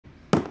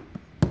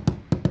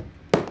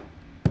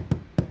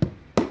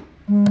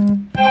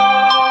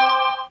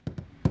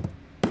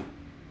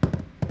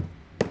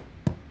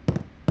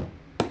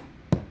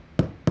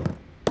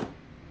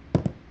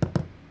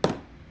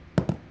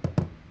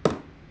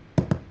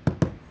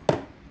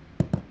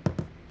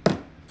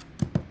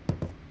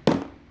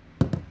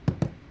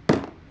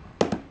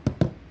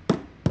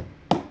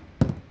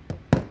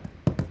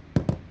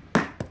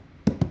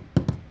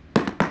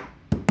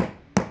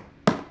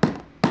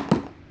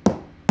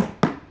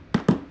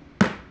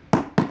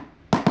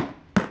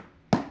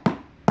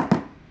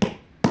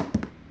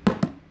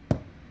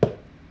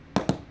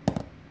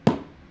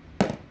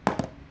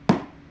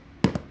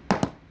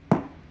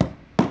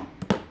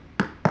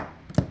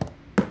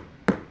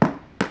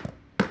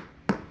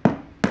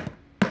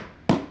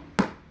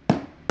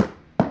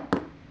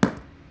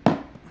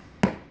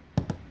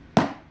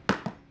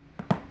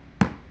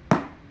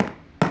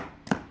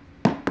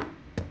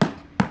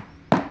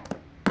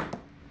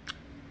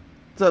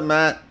What's up,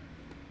 Matt?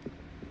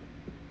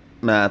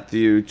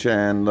 Matthew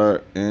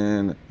Chandler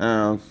in the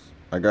house.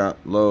 I got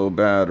low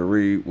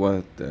battery.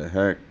 What the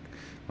heck?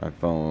 My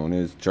phone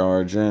is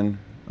charging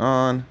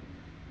on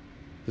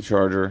the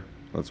charger.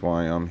 That's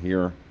why I'm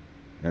here.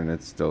 And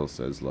it still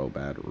says low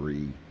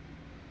battery.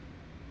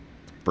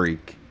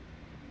 Freak.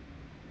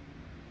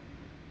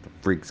 The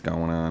freak's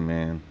going on,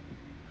 man.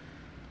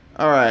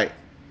 Alright.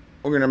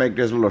 We're going to make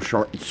this a little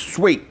short and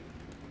sweet.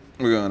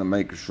 We're going to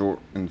make it short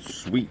and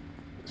sweet.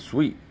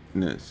 Sweetness.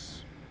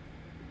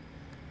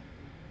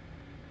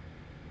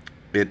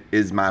 It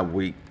is my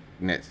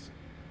weakness.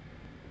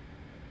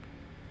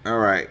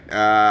 Alright.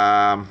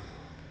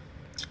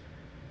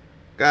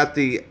 Got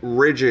the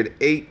Ridgid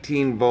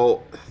 18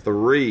 volt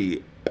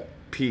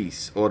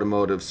 3-piece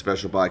automotive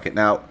special buy kit.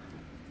 Now,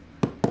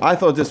 I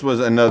thought this was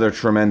another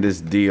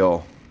tremendous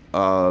deal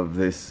of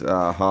this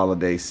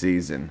holiday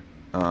season.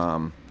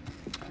 You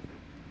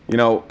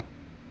know,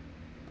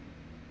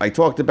 I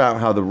talked about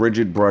how the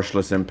Ridgid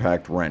brushless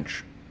impact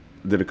wrench,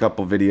 did a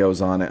couple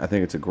videos on it. I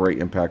think it's a great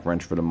impact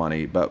wrench for the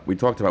money, but we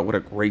talked about what a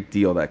great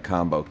deal that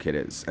combo kit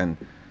is, and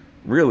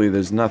really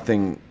there's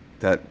nothing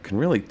that can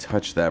really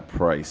touch that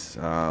price.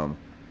 You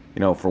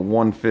know, for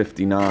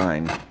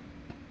 $159,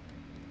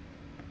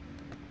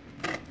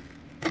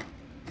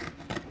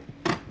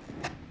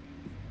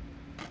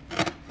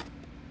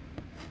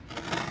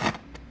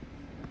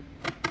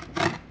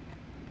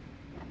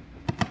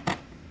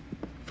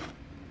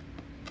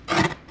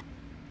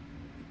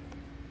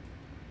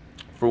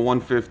 for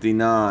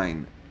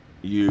 $159,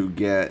 you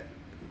get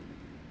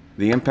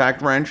the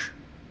impact wrench,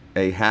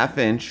 a 1/2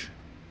 inch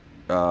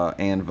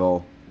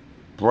anvil,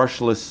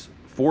 brushless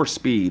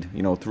 4-speed,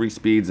 you know, 3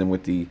 speeds, and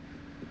with the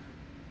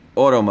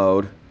auto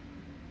mode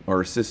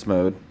or assist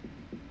mode,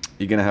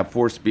 you're gonna have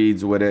 4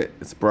 speeds with it.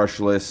 It's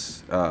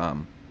brushless.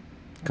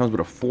 Comes with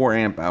a 4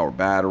 amp hour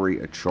battery,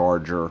 a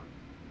charger,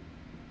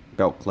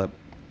 belt clip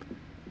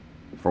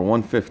for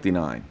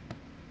 $159.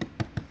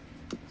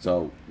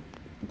 So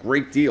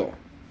great deal.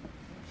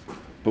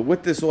 But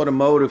with this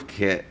automotive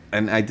kit,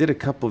 and I did a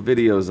couple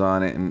videos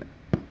on it, and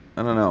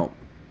I don't know,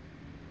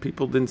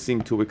 people didn't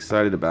seem too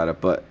excited about it,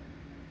 but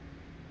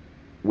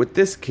with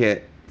this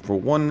kit, for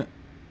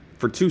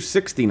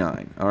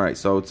 $269, all right,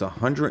 so it's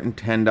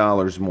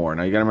 $110 more.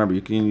 Now you gotta remember,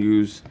 you can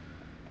use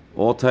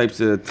all types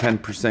of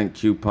 10%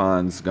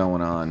 coupons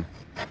going on.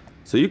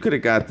 So you could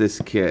have got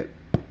this kit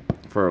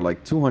for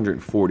like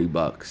 240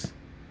 bucks.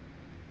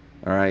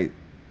 All right,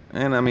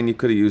 and I mean, you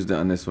could have used it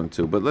on this one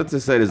too, but let's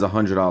just say there's a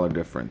 $100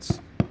 difference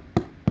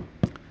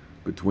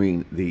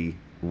between the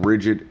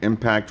Ridgid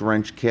impact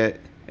wrench kit,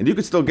 and you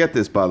can still get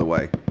this, by the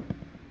way.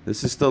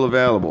 This is still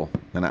available,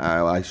 and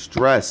I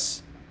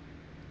stress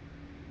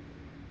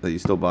that you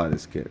still buy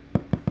this kit.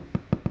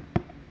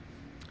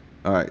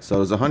 All right, so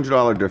there's a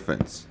 $100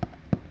 difference.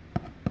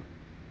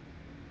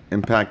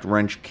 Impact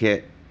wrench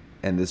kit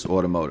and this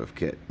automotive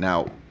kit.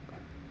 Now,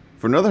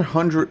 for another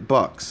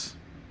 $100,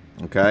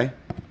 okay,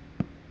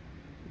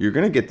 you're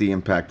gonna get the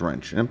impact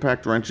wrench.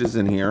 Impact wrench is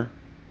in here.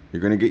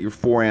 You're gonna get your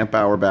 4 amp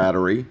hour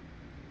battery,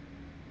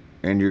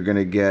 and you're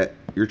gonna get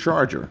your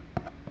charger.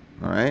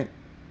 All right,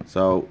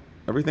 so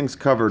everything's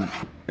covered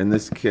in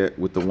this kit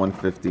with the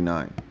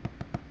 $159.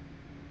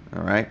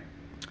 All right,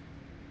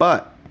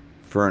 but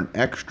for an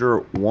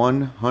extra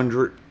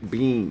 100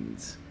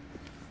 beans,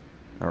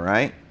 all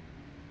right,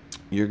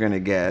 you're gonna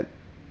get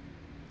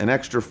an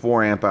extra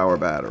 4 amp hour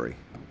battery.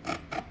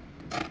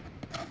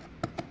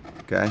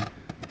 Okay,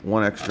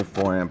 one extra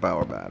 4 amp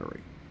hour battery.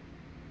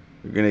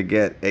 You're gonna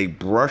get a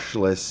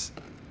brushless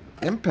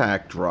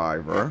impact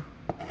driver.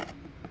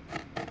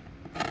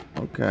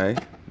 Okay,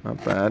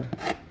 not bad.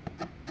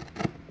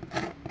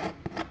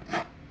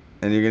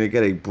 And you're gonna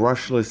get a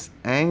brushless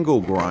angle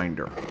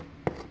grinder.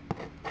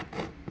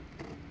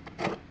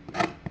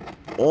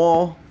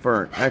 All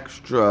for an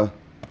extra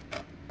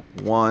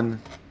 $100.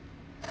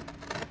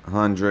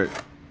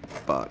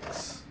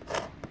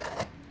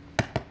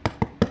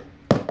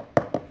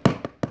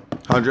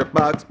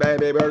 $100,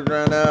 baby, we're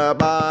gonna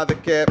buy the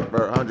kit.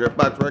 For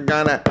 $100, we're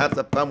gonna have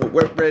some fun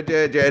with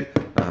Ridgid.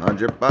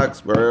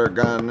 $100, we're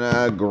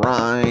gonna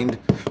grind.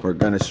 We're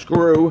gonna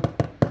screw.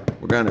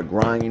 We're gonna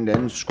grind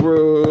and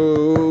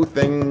screw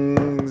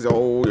things.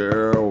 Oh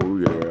yeah, oh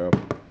yeah.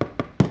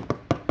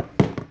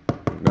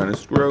 We're gonna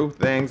screw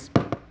things.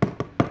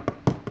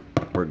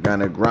 We're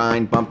gonna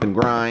grind, bump and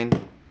grind.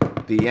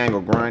 The angle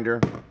grinder,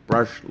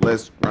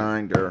 brushless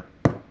grinder.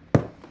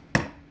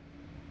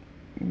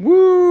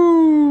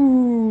 Woo!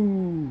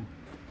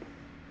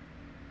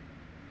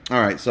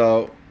 Alright,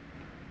 so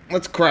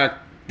let's crack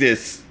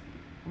this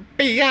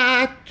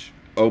biatch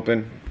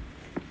open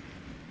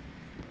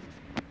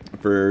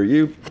for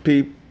you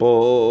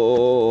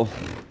people.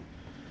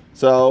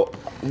 So,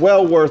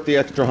 well worth the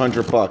extra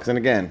 $100. And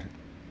again,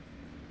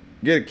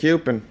 get a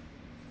coupon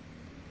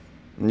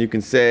and you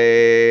can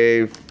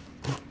save,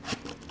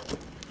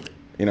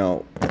 you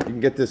know, you can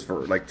get this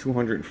for like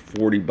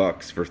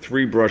 $240 for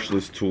 3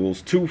 brushless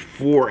tools, 2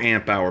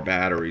 4-amp-hour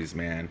batteries,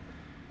 man.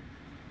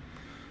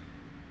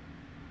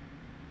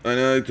 I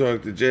know I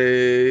talked to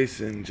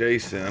Jason.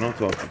 I don't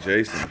talk to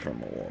Jason from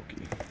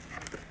Milwaukee.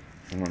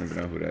 I don't even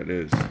know who that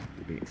is, to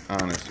be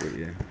honest with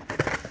you.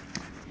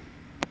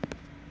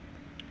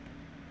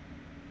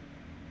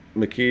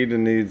 Makita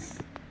needs...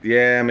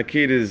 Yeah,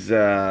 Makita's...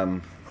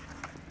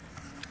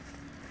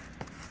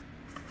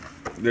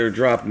 they're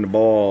dropping the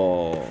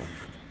ball.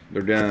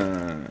 They're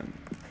done.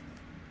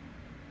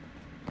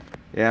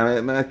 Yeah,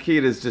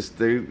 Makita's just...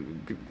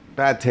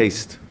 bad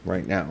taste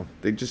right now.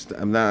 They just...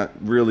 I've not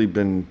really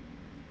been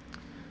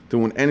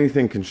doing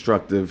anything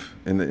constructive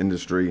in the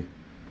industry.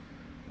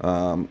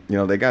 You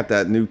know, they got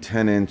that new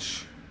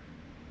 10-inch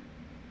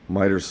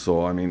miter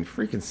saw. I mean,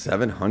 freaking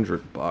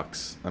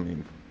 $700. I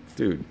mean,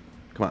 dude,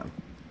 come on.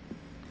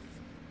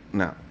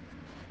 No.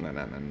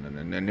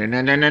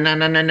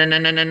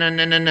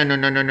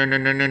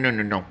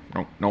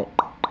 No.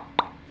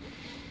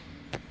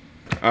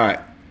 All right.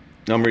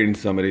 I'm reading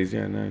some of these.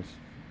 Yeah, nice.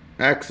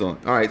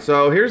 Excellent. All right,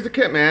 so here's the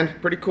kit, man.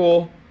 Pretty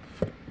cool.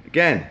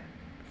 Again,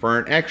 for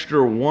an extra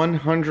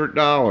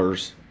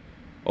 $100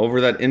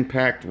 over that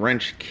impact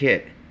wrench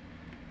kit,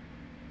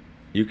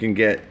 you can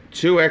get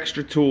 2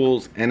 extra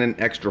tools and an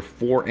extra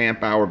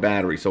 4-amp-hour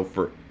battery. So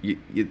for you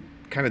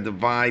kind of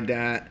divide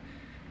that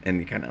and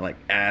you kind of like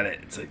add it,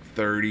 it's like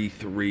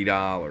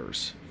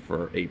 $33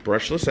 for a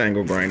brushless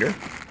angle grinder.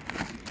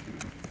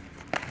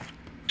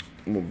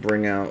 We'll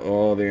bring out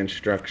all the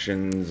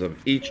instructions of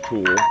each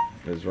tool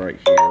is right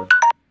here.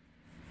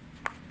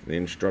 The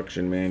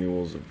instruction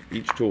manuals of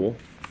each tool.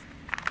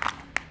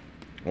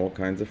 All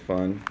kinds of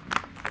fun.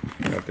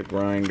 Got the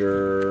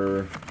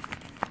grinder.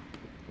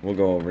 We'll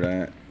go over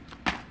that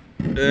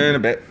in a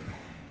bit.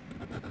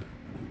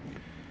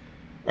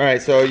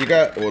 Alright, so you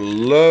got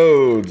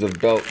loads of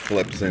belt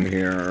flips in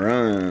here.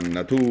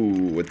 1,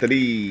 2,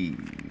 3.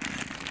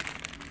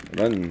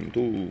 1,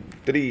 2,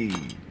 3.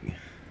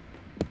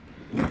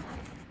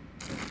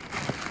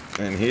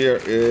 And here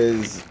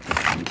is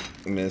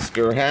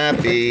Mr.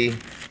 Happy.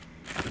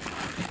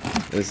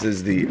 This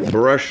is the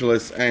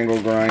brushless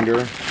angle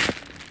grinder.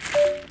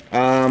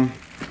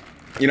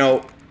 You know,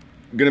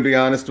 I'm gonna be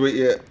honest with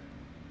you,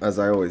 as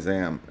I always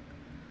am.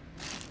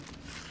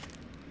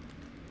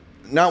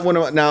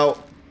 Now,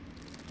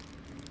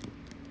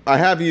 I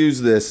have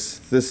used this.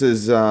 This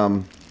is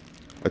a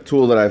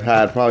tool that I've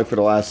had probably for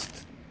the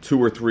last 2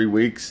 or 3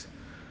 weeks.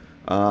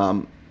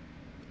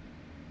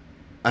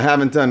 I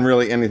haven't done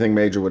really anything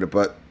major with it,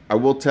 but I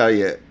will tell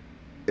you,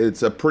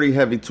 it's a pretty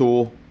heavy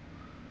tool.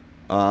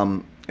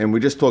 And we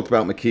just talked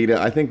about Makita.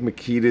 I think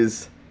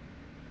Makita's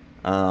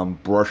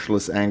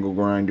brushless angle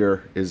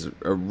grinder is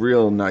a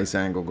real nice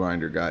angle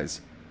grinder,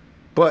 guys.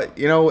 But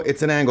you know,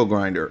 it's an angle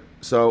grinder,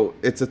 so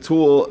it's a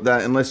tool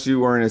that unless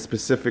you are in a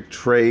specific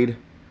trade,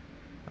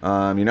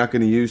 you're not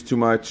going to use too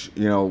much.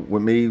 You know,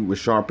 with me, with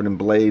sharpening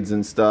blades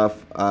and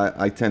stuff,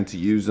 I tend to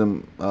use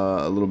them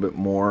a little bit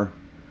more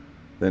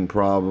than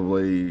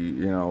probably,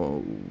 you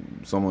know,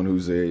 someone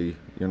who's a,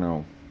 you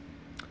know,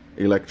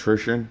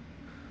 electrician.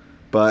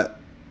 But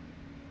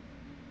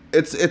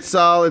it's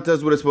solid, it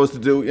does what it's supposed to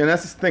do, and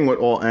that's the thing with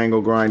all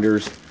angle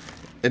grinders.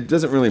 It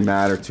doesn't really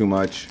matter too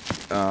much.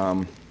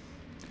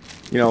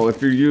 You know,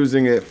 if you're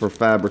using it for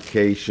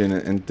fabrication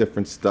and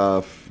different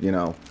stuff, you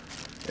know.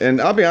 And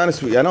I'll be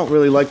honest with you, I don't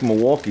really like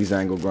Milwaukee's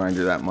angle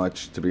grinder that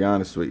much, to be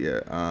honest with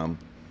you.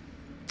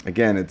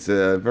 Again, it's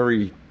a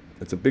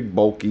big,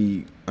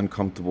 bulky,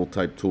 uncomfortable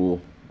type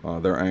tool,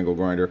 their angle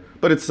grinder.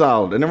 But it's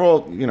solid, and they're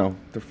all, you know,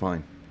 they're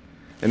fine.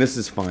 And this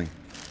is fine.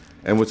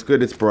 And what's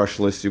good, it's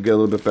brushless. You get a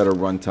little bit better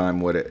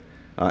runtime with it.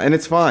 And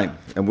it's fine.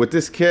 And with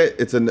this kit,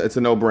 it's a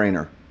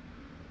no-brainer.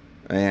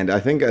 And I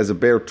think as a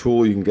bare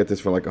tool, you can get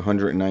this for like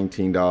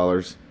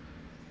 $119.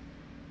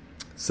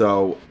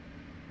 So,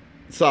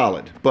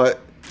 solid. But,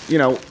 you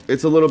know,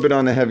 it's a little bit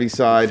on the heavy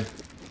side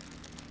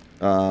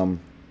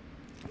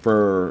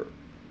for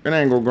an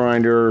angle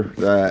grinder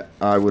that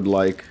I would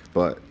like.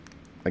 But,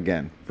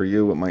 again, for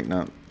you, it might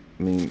not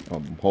mean a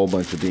whole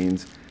bunch of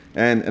beans.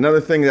 And another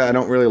thing that I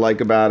don't really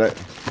like about it,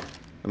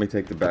 let me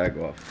take the bag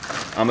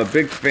off. I'm a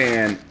big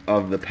fan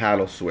of the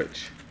paddle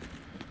switch.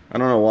 I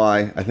don't know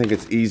why. I think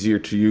it's easier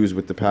to use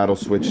with the paddle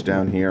switch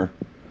down here.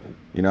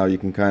 You know, you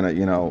can kind of,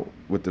 you know,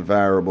 with the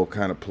variable,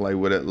 kind of play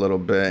with it a little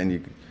bit,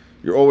 and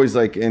you're always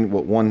like in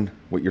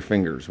with your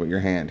fingers, with your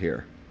hand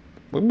here.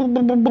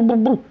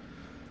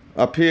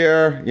 Up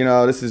here, you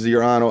know, this is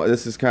your on.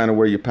 This is kind of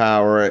where you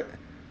power it.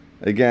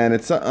 Again,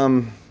 it's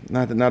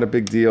not a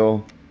big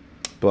deal,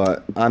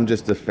 but I'm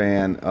just a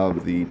fan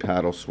of the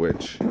paddle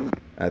switch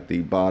at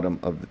the bottom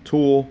of the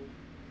tool.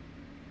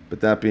 But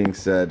that being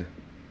said,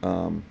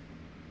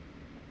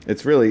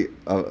 it's really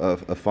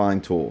a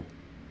fine tool,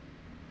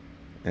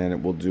 and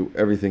it will do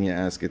everything you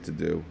ask it to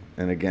do.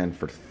 And again,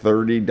 for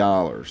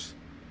 $30,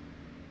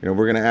 you know,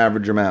 we're gonna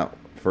average them out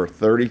for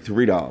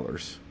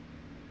 $33.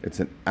 It's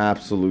an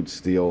absolute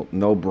steal,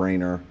 no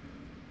brainer.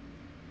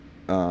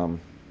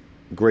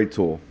 Great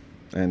tool.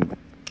 And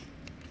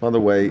by the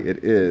way,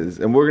 it is.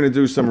 And we're gonna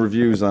do some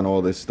reviews on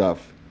all this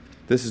stuff.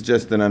 This is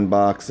just an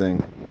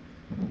unboxing.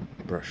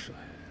 Brushless.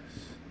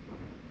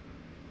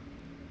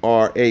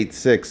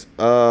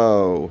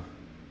 R860.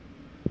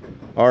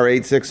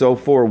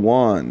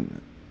 R86041.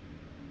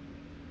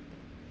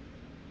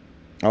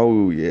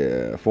 Oh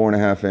yeah,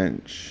 4.5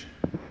 inch.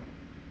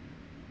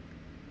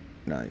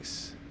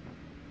 Nice.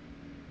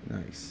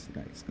 Nice,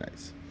 nice,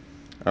 nice.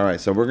 All right,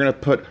 so we're gonna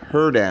put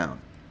her down.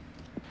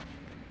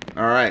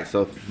 All right,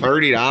 so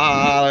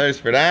 $30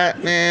 for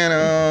that, man.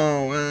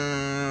 Oh,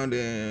 wow,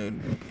 dude.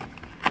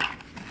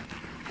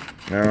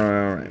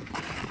 All right.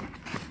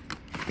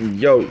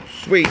 Yo,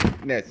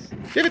 sweetness.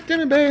 Give it to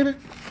me, baby.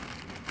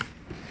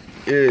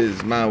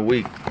 Is my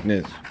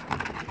weakness.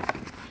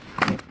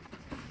 All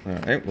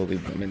right, we'll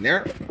leave them in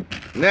there.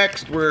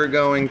 Next, we're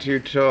going to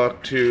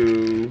talk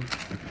to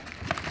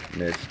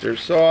Mr.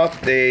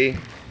 Softy.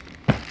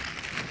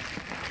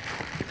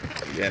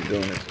 Again,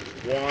 doing this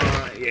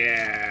one.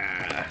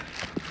 Yeah.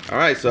 All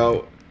right,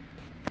 so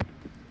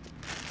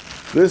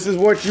this is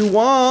what you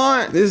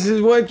want. This is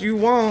what you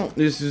want.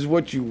 This is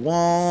what you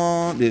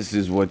want. This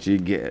is what you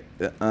get.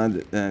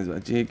 That's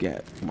what you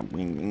get.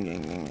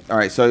 All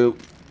right, so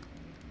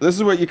this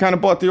is what you kind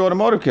of bought the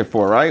automotive kit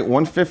for, right?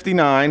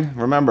 $159.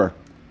 Remember,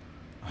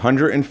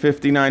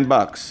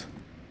 $159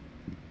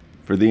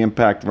 for the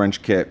impact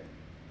wrench kit.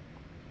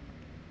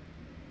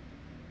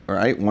 All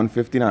right,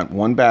 $159.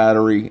 One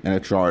battery and a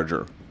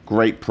charger.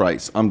 Great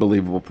price.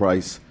 Unbelievable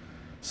price.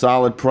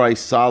 Solid price.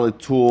 Solid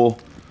tool.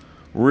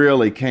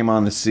 Really came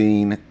on the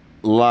scene.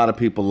 A lot of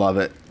people love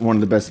it. One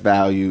of the best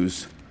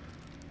values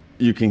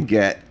you can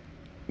get,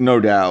 no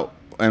doubt.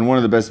 And one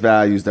of the best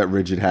values that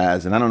Ridgid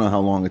has. And I don't know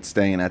how long it's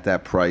staying at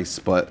that price,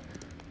 but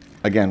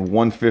again,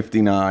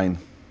 $159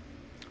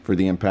 for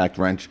the impact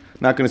wrench.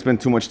 Not going to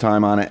spend too much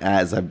time on it,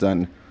 as I've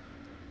done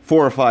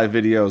 4 or 5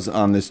 videos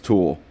on this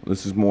tool.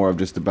 This is more of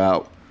just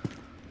about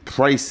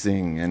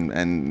pricing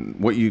and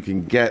what you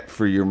can get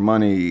for your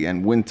money,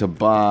 and when to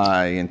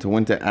buy and to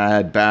when to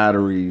add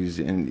batteries.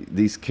 And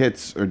these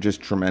kits are just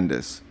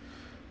tremendous.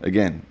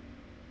 Again,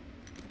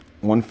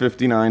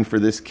 $159 for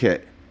this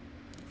kit.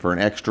 For an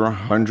extra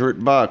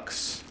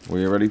 $100,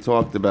 we already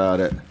talked about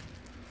it,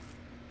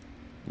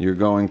 you're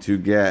going to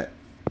get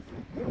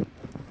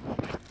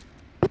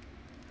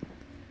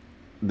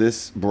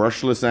this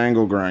brushless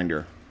angle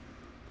grinder.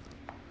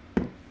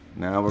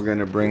 Now we're going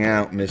to bring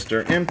out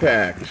Mr.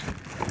 Impact.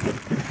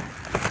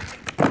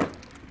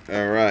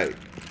 Alright.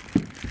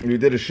 We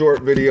did a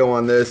short video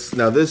on this.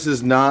 Now this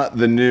is not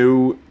the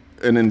new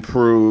and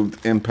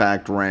improved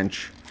impact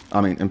wrench.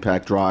 I mean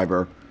impact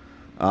driver.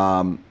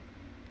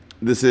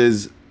 This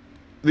is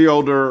the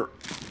older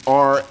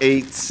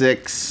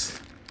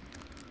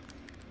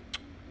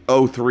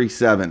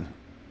R86037.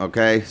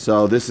 Okay,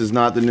 so this is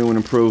not the new and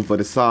improved,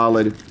 but it's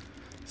solid.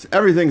 So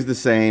everything's the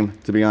same,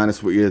 to be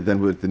honest with you,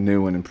 than with the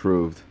new and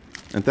improved.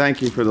 And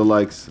thank you for the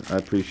likes. I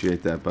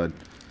appreciate that, bud.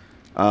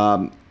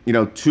 You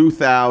know,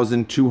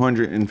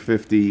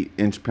 2,250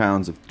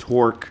 inch-pounds of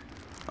torque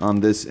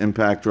on this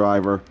impact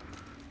driver.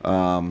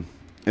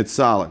 It's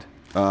solid.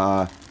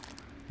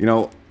 You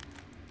know,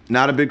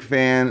 not a big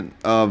fan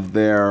of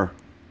their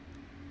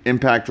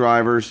impact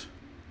drivers.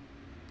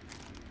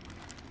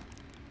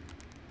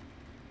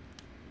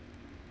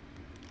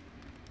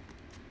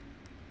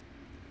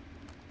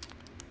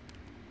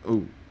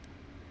 Oh,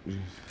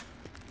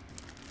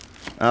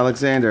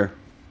 Alexander,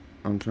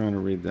 I'm trying to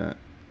read that.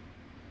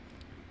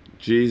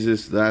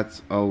 Jesus,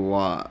 that's a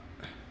lot.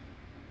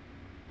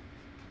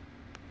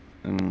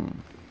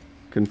 I'm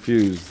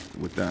confused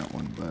with that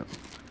one, but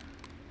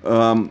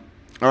all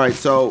right.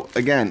 So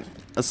again,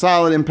 a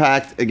solid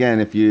impact. Again,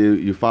 if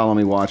you follow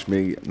me, watch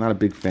me. I'm not a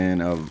big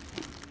fan of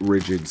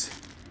Ridgid's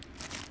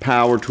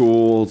power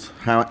tools,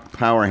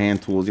 power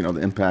hand tools. You know,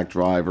 the impact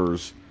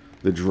drivers,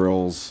 the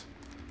drills,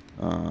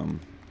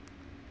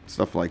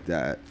 stuff like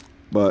that.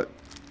 But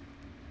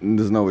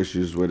there's no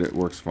issues with it.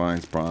 Works fine.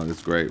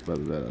 It's great. Blah,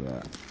 blah, blah,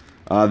 blah.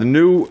 The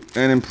new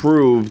and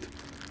improved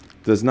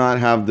does not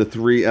have the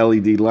 3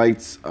 LED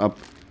lights up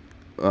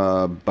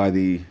by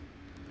the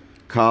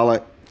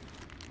collet.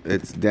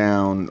 It's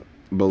down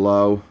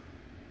below.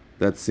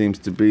 That seems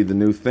to be the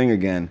new thing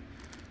again.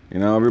 You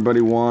know,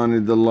 everybody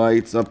wanted the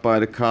lights up by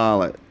the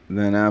collet. And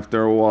then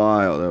after a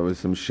while, there was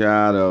some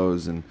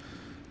shadows, and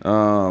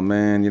Oh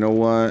man, you know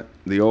what?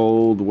 The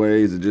old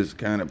ways of just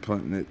kind of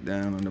putting it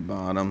down on the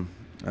bottom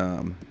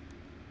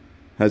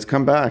has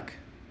come back.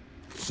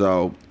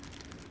 So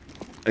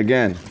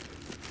again,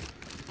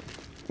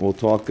 we'll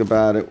talk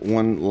about it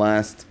one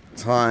last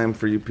time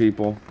for you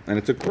people, and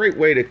it's a great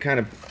way to kind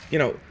of, you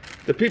know,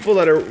 the people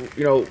that are,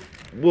 you know,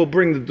 we'll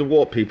bring the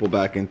DeWalt people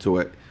back into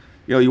it.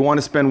 You know, you want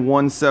to spend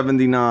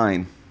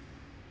 $179.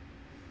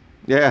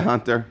 Yeah,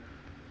 Hunter.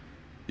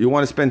 You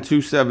want to spend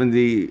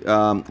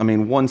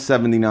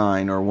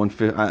 $179 or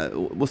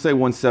 150. We'll say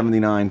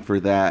 $179 for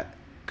that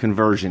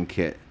conversion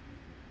kit.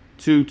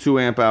 Two 2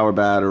 amp-hour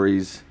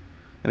batteries,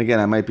 and again,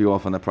 I might be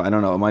off on the price. I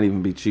don't know. It might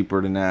even be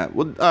cheaper than that.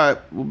 All right,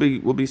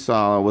 we'll be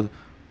solid. We'll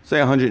say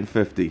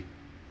 $150.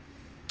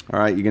 All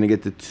right, you're gonna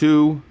get the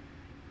two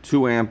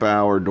 2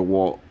 amp-hour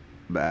DeWalt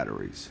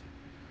batteries.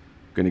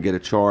 Going to get a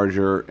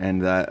charger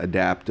and that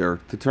adapter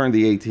to turn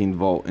the 18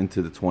 volt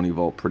into the 20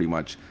 volt pretty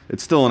much.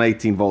 It's still an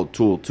 18 volt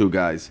tool too,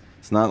 guys.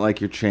 It's not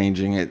like you're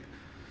changing it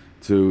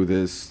to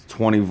this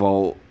 20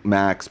 volt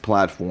max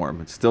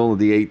platform. It's still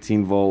the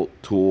 18 volt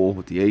tool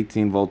with the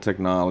 18 volt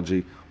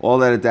technology. All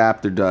that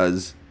adapter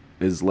does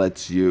is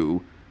lets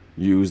you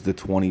use the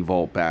 20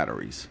 volt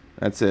batteries.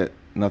 That's it.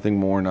 Nothing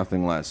more,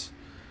 nothing less.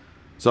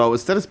 So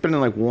instead of spending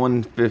like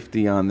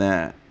 $150 on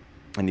that,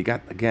 and you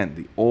got, again,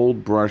 the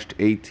old brushed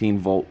 18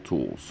 volt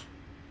tools.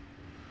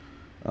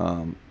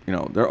 You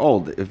know, they're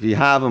old. If you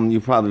have them, you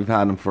probably have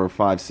had them for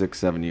 5, 6,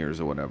 7 years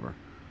or whatever.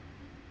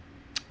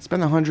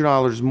 Spend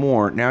 $100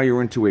 more. Now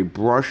you're into a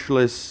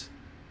brushless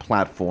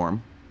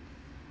platform.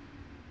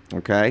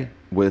 Okay?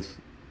 With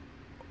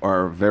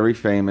our very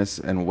famous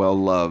and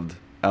well-loved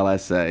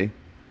LSA,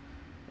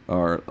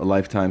 our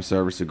lifetime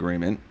service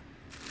agreement.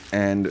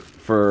 And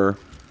for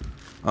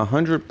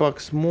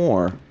 $100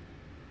 more,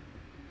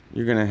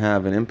 you're going to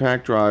have an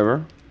impact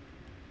driver,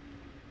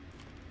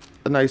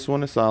 a nice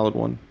one, a solid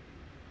one.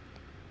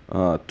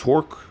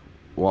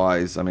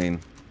 Torque-wise, I mean,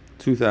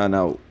 2,000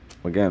 now,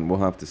 again, we'll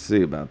have to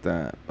see about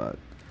that, but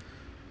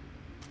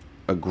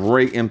a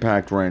great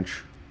impact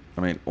wrench.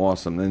 I mean,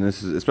 awesome. And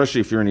this is,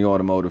 especially if you're in the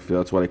automotive field,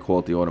 that's why they call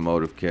it the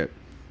automotive kit.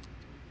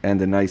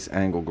 And a nice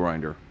angle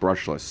grinder,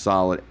 brushless,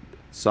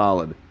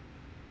 solid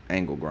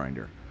angle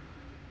grinder.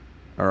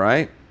 All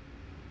right?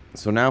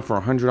 So now for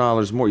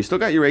 $100 more, you still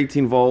got your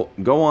 18 volt.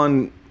 Go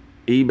on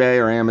eBay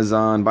or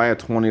Amazon, buy a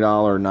 $20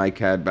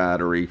 NiCad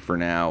battery for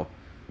now,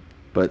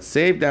 but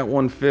save that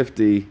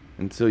 $150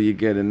 until you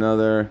get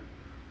another.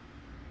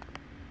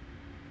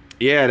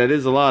 Yeah, that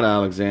is a lot,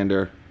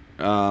 Alexander.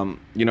 You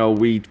know,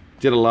 we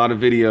did a lot of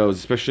videos,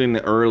 especially in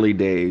the early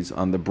days,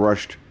 on the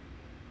brushed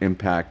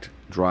impact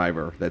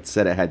driver that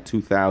said it had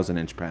 2,000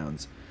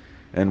 inch-pounds,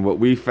 and what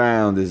we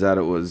found is that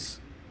it was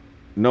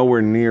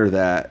nowhere near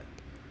that.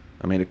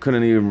 I mean, it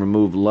couldn't even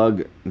remove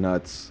lug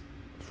nuts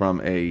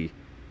from a,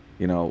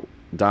 you know,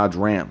 Dodge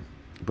Ram.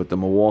 But the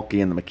Milwaukee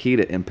and the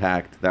Makita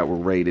Impact that were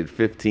rated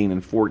 15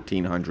 and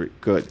 1400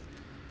 could.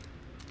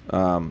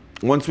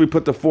 Once we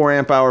put the 4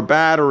 amp-hour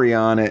battery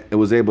on it, it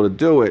was able to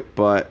do it.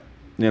 But,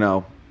 you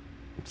know,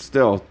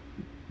 still,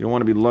 you don't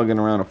want to be lugging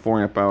around a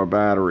 4 amp-hour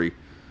battery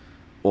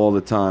all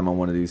the time on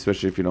one of these,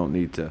 especially if you don't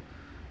need to.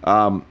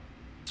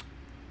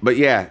 But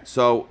yeah,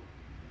 so,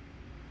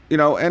 you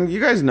know, and you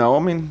guys know, I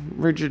mean,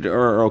 Ridgid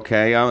are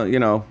okay. You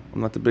know,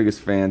 I'm not the biggest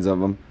fans of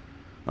them,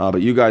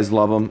 but you guys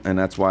love them, and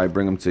that's why I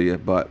bring them to you.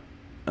 But,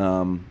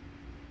 you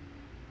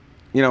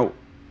know,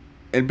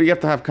 but you have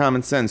to have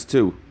common sense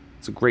too.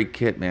 It's a great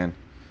kit, man.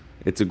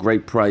 It's a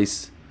great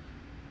price.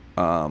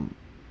 Again,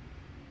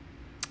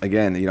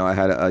 you know, I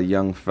had a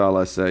young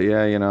fella say,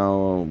 yeah, you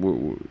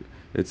know,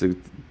 it's a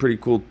pretty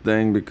cool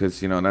thing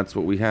because, you know, that's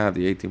what we have,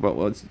 the 18. But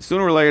well,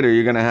 sooner or later,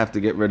 you're gonna have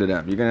to get rid of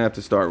them. You're gonna have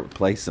to start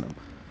replacing them.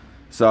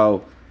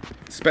 So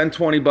spend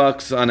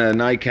 $20 on a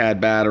NiCad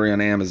battery on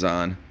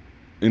Amazon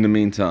in the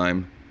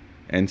meantime,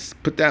 and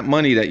put that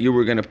money that you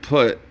were going to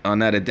put on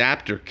that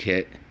adapter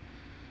kit,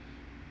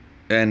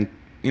 and,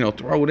 you know,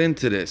 throw it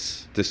into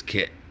this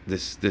kit.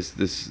 This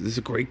is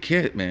a great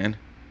kit, man.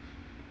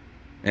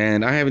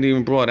 And I haven't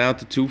even brought out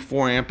the 2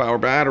 4 amp-hour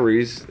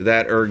batteries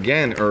that are,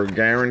 again, are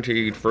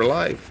guaranteed for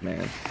life,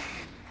 man.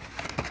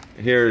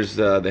 Here's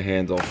the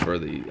handle for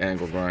the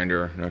angle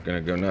grinder. Not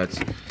gonna go nuts.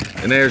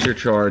 And there's your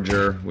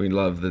charger. We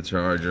love the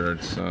charger.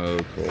 It's so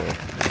cool.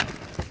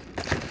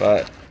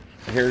 But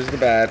here's the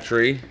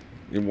battery.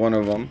 One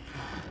of them.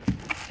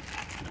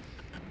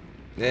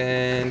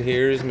 And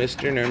here's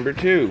Mr. Number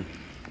 2.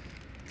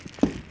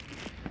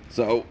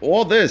 So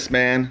all this,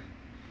 man.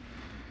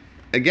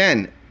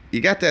 Again,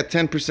 you got that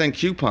 10%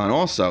 coupon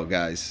also,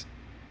 guys.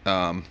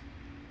 That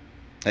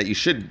you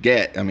should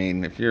get. I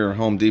mean, if you're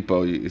Home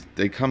Depot,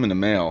 they come in the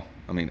mail.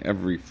 I mean,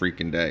 every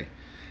freaking day.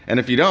 And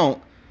if you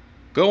don't,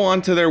 go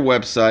onto their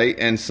website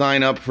and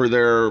sign up for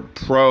their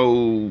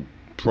Pro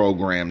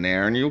program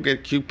there, and you'll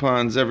get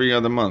coupons every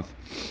other month.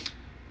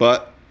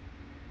 But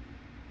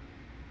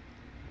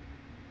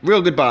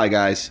real goodbye,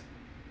 guys.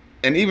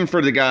 And even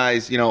for the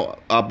guys, you know,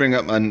 I'll bring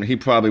up, and he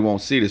probably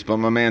won't see this, but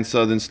my man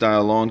Southern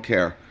Style Lawn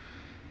Care,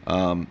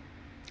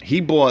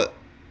 he bought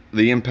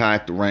the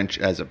impact wrench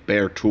as a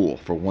bare tool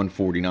for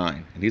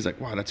 $149, and he's like,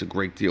 wow, that's a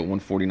great deal,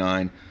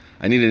 $149.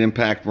 I need an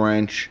impact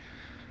wrench.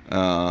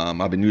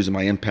 I've been using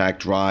my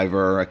impact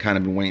driver. I kind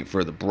of been waiting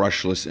for the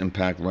brushless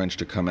impact wrench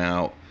to come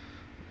out.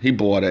 He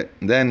bought it.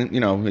 And then, you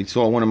know, he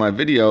saw one of my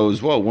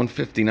videos. Whoa,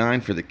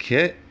 $159 for the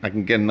kit? I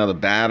can get another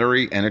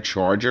battery and a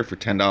charger for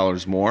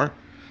 $10 more.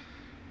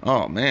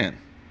 Oh, man.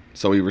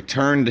 So he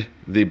returned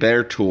the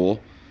bare tool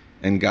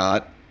and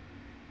got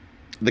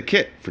the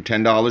kit for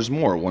 $10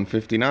 more,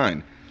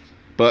 $159.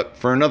 But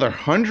for another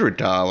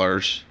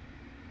 $100,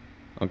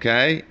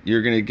 okay,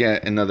 you're going to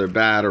get another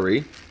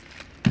battery,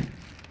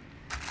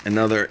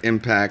 another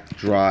impact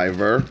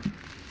driver.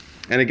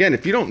 And again,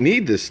 if you don't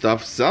need this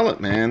stuff, sell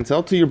it, man. Sell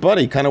it to your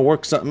buddy. Kind of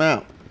work something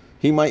out.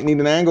 He might need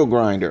an angle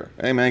grinder.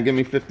 Hey, man, give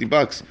me 50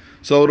 bucks.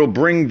 So it'll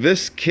bring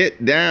this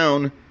kit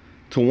down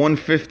to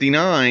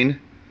 $159,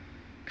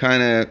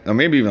 kind of, or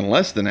maybe even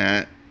less than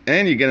that.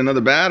 And you get another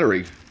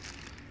battery.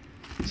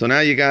 So now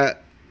you got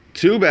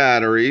 2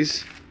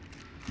 batteries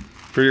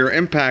for your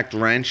impact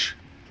wrench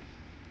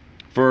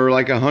for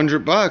like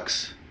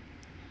 $100.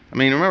 I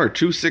mean, remember,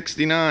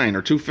 $269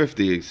 or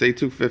 $250. Say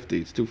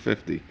 $250. It's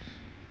 $250.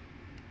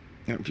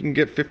 You know, if you can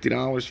get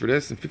 $50 for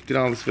this and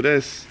 $50 for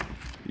this,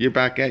 you're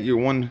back at your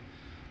one.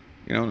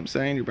 You know what I'm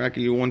saying? You're back at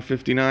your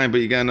 $159, but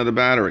you got another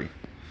battery.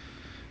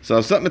 So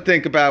something to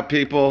think about,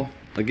 people.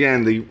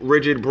 Again, the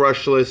Ridgid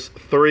brushless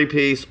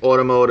 3-piece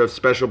automotive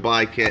special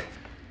buy kit.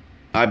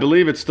 I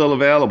believe it's still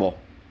available.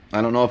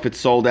 I don't know if it's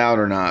sold out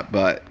or not,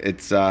 but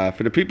it's for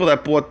the people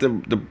that bought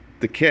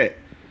the kit,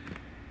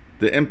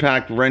 the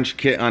impact wrench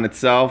kit on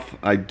itself.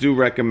 I do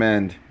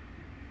recommend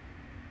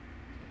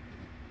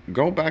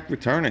go back,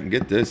 return it, and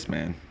get this,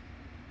 man,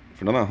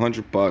 for another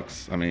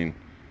 $100. I mean,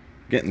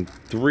 getting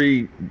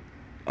 3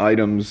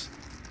 items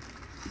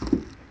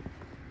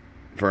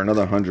for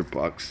another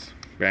 $100.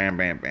 Bam,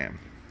 bam, bam.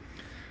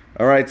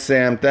 All right,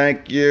 Sam.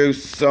 Thank you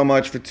so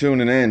much for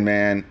tuning in,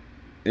 man.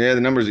 Yeah,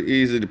 the numbers are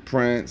easy to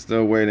print.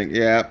 Still waiting.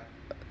 Yeah.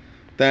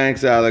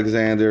 Thanks,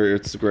 Alexander.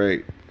 It's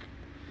great.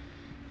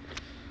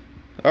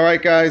 All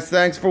right, guys.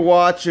 Thanks for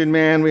watching,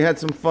 man. We had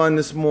some fun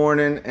this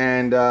morning,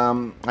 and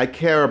I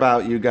care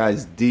about you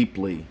guys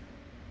deeply.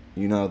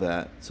 You know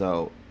that.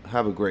 So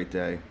have a great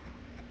day.